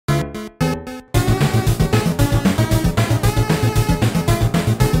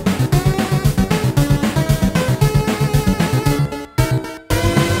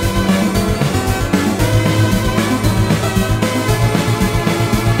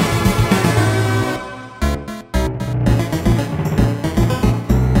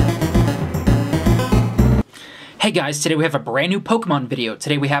Hey guys, today we have a brand new Pokemon video.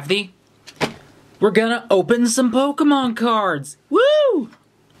 Today we have we're gonna open some Pokemon cards! Woo!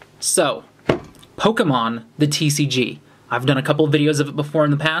 So, Pokemon, the TCG. I've done a couple of videos of it before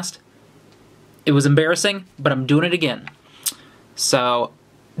in the past. It was embarrassing, but I'm doing it again. So,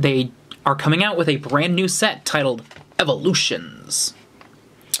 they are coming out with a brand new set titled Evolutions.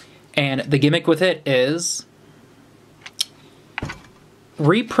 And the gimmick with it is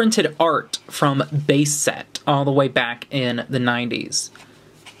reprinted art from base set all the way back in the 90s.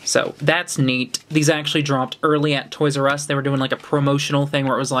 So that's neat. These actually dropped early at Toys R Us. They were doing like a promotional thing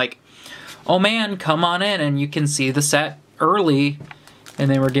where it was like, oh man, come on in and you can see the set early. And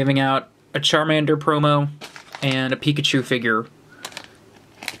they were giving out a Charmander promo and a Pikachu figure.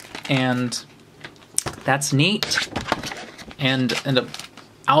 And that's neat. And an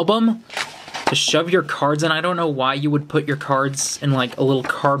album to shove your cards in. I don't know why you would put your cards in like a little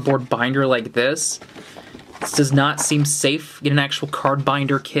cardboard binder like this. This does not seem safe. Get an actual card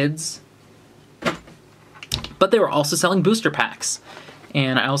binder, kids. But they were also selling booster packs.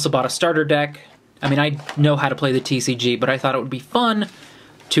 And I also bought a starter deck. I mean, I know how to play the TCG, but I thought it would be fun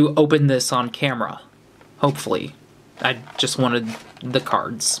to open this on camera. Hopefully. I just wanted the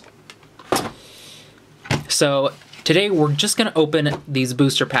cards. So today we're just going to open these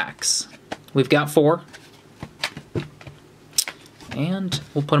booster packs. We've got 4. And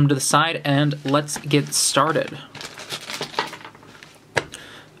we'll put them to the side and let's get started.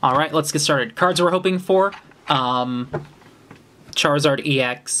 Alright, let's get started. Cards we're hoping for. Charizard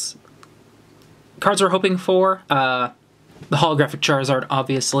EX. Cards we're hoping for. The holographic Charizard,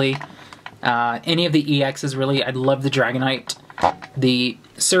 obviously. Any of the EXs, really. I'd love the Dragonite. The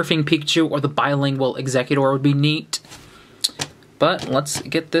Surfing Pikachu or the Bilingual Executor would be neat. But let's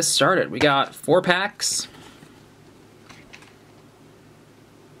get this started. We got 4 packs.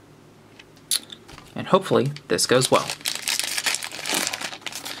 And hopefully this goes well.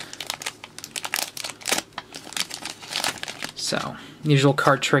 So, usual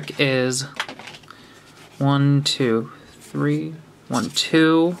card trick is 1, 2, 3, 1,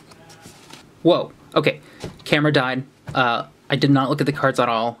 2. Whoa, okay, camera died. I did not look at the cards at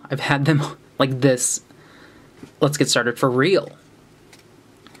all. I've had them like this. Let's get started for real.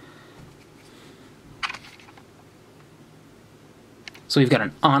 So we've got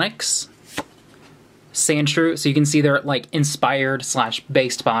an Onix, Sandshrew, so you can see they're like inspired /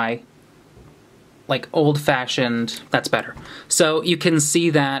 based by like old-fashioned, that's better. So you can see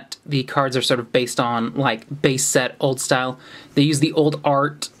that the cards are sort of based on like base set old style. They use the old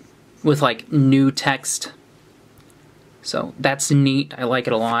art with like new text. So that's neat, I like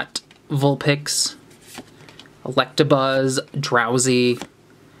it a lot. Vulpix, Electabuzz, Drowsy,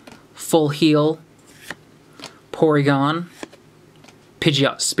 Full Heal, Porygon,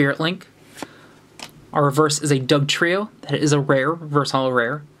 Pidgeot Spirit Link. Our reverse is a Dugtrio. That is a rare, reverse holo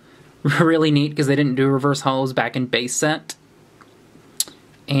rare. Really neat because they didn't do reverse holos back in base set.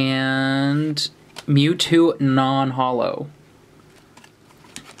 And Mewtwo non-holo.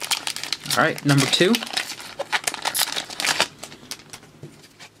 Alright, number 2. 2,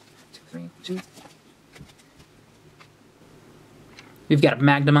 3, 2. We've got a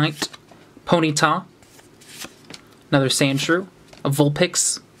Magnemite, Ponyta, another Sandshrew, a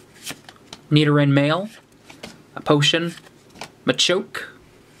Vulpix, Nidoran male, a Potion, Machoke,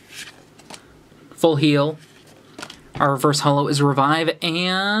 Full Heal, our reverse holo is Revive,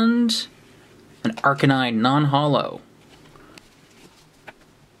 and an Arcanine non-holo.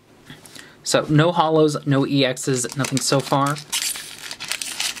 So no holos, no EXs, nothing so far.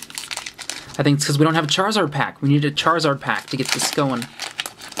 I think it's because we don't have a Charizard pack. We need a Charizard pack to get this going.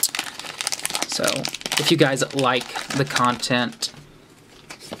 So if you guys like the content,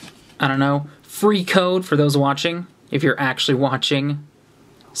 I don't know, free code for those watching, if you're actually watching.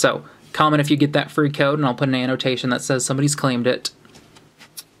 So, comment if you get that free code, and I'll put an annotation that says somebody's claimed it.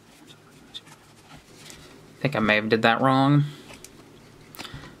 I think I may have did that wrong.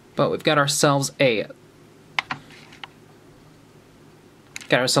 But we've got ourselves a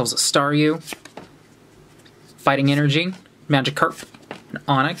Staryu, Fighting Energy, Magikarp, an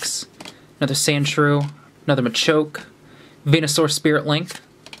Onix, another Sandshrew, another Machoke, Venusaur Spirit Link,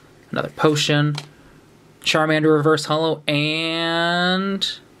 another Potion, Charmander reverse holo,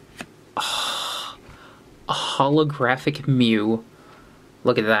 and a holographic Mew.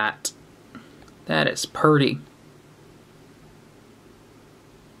 Look at that. That is pretty.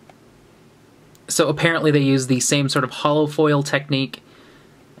 So apparently they use the same sort of holo foil technique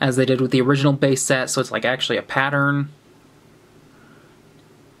as they did with the original base set, so it's like actually a pattern.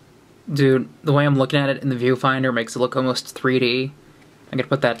 Dude, the way I'm looking at it in the viewfinder makes it look almost 3D. I gotta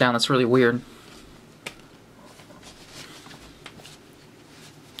put that down, that's really weird.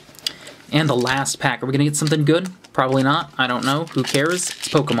 And the last pack. Are we gonna get something good? Probably not. I don't know. Who cares? It's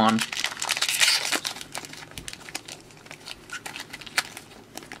Pokemon.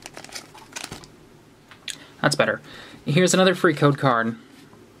 That's better. Here's another free code card.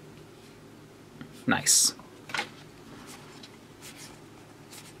 Nice.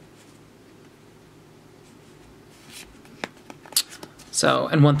 So,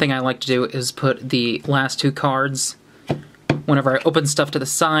 and one thing I like to do is put the last two cards whenever I open stuff to the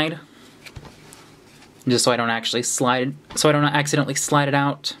side, just so I don't actually slide, so I don't accidentally slide it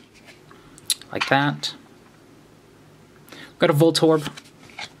out like that. Got a Voltorb,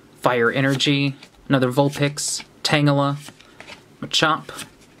 Fire Energy, another Vulpix, Tangela, Machop,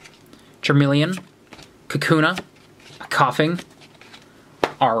 Charmeleon, Kakuna, a Coughing.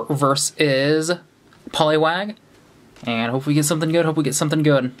 Our reverse is Poliwag, and hope we get something good. Hope we get something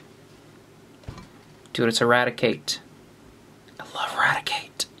good. Dude, it's Eradicate. I love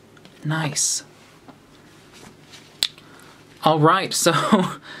Eradicate. Nice. All right, so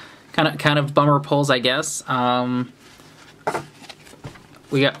kind of bummer pulls, I guess.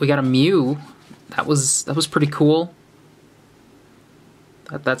 We got a Mew. That was pretty cool.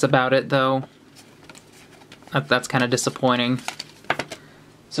 That's about it though. That's kind of disappointing.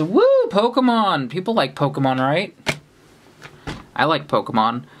 So woo, Pokemon. People like Pokemon, right? I like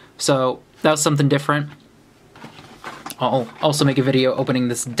Pokemon. So that was something different. I'll also make a video opening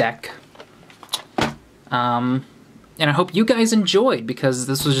this deck. And I hope you guys enjoyed, because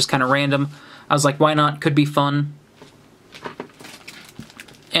this was just kind of random. I was like, why not? Could be fun.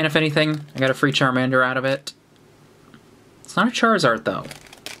 And if anything, I got a free Charmander out of it. It's not a Charizard, though.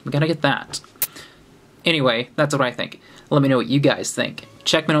 We gotta get that. Anyway, that's what I think. Let me know what you guys think.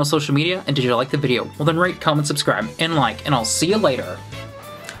 Check me out on social media, and did you like the video? Well then rate, comment, subscribe, and like, and I'll see you later.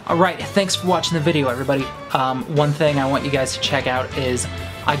 Alright, thanks for watching the video, everybody. One thing I want you guys to check out is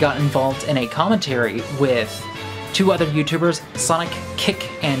I got involved in a commentary with two other YouTubers, Sonickick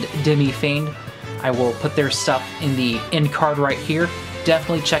and DMFND. I will put their stuff in the end card right here.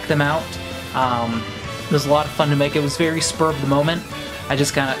 Definitely check them out. It was a lot of fun to make. It was very spur of the moment. I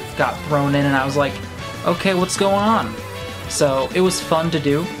just kind of got thrown in and I was like, okay, what's going on? So it was fun to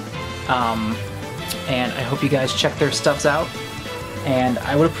do. And I hope you guys check their stuffs out. And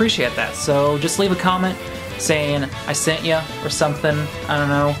I would appreciate that. So just leave a comment saying I sent you or something. I don't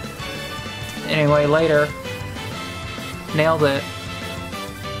know. Anyway, later. Nailed it.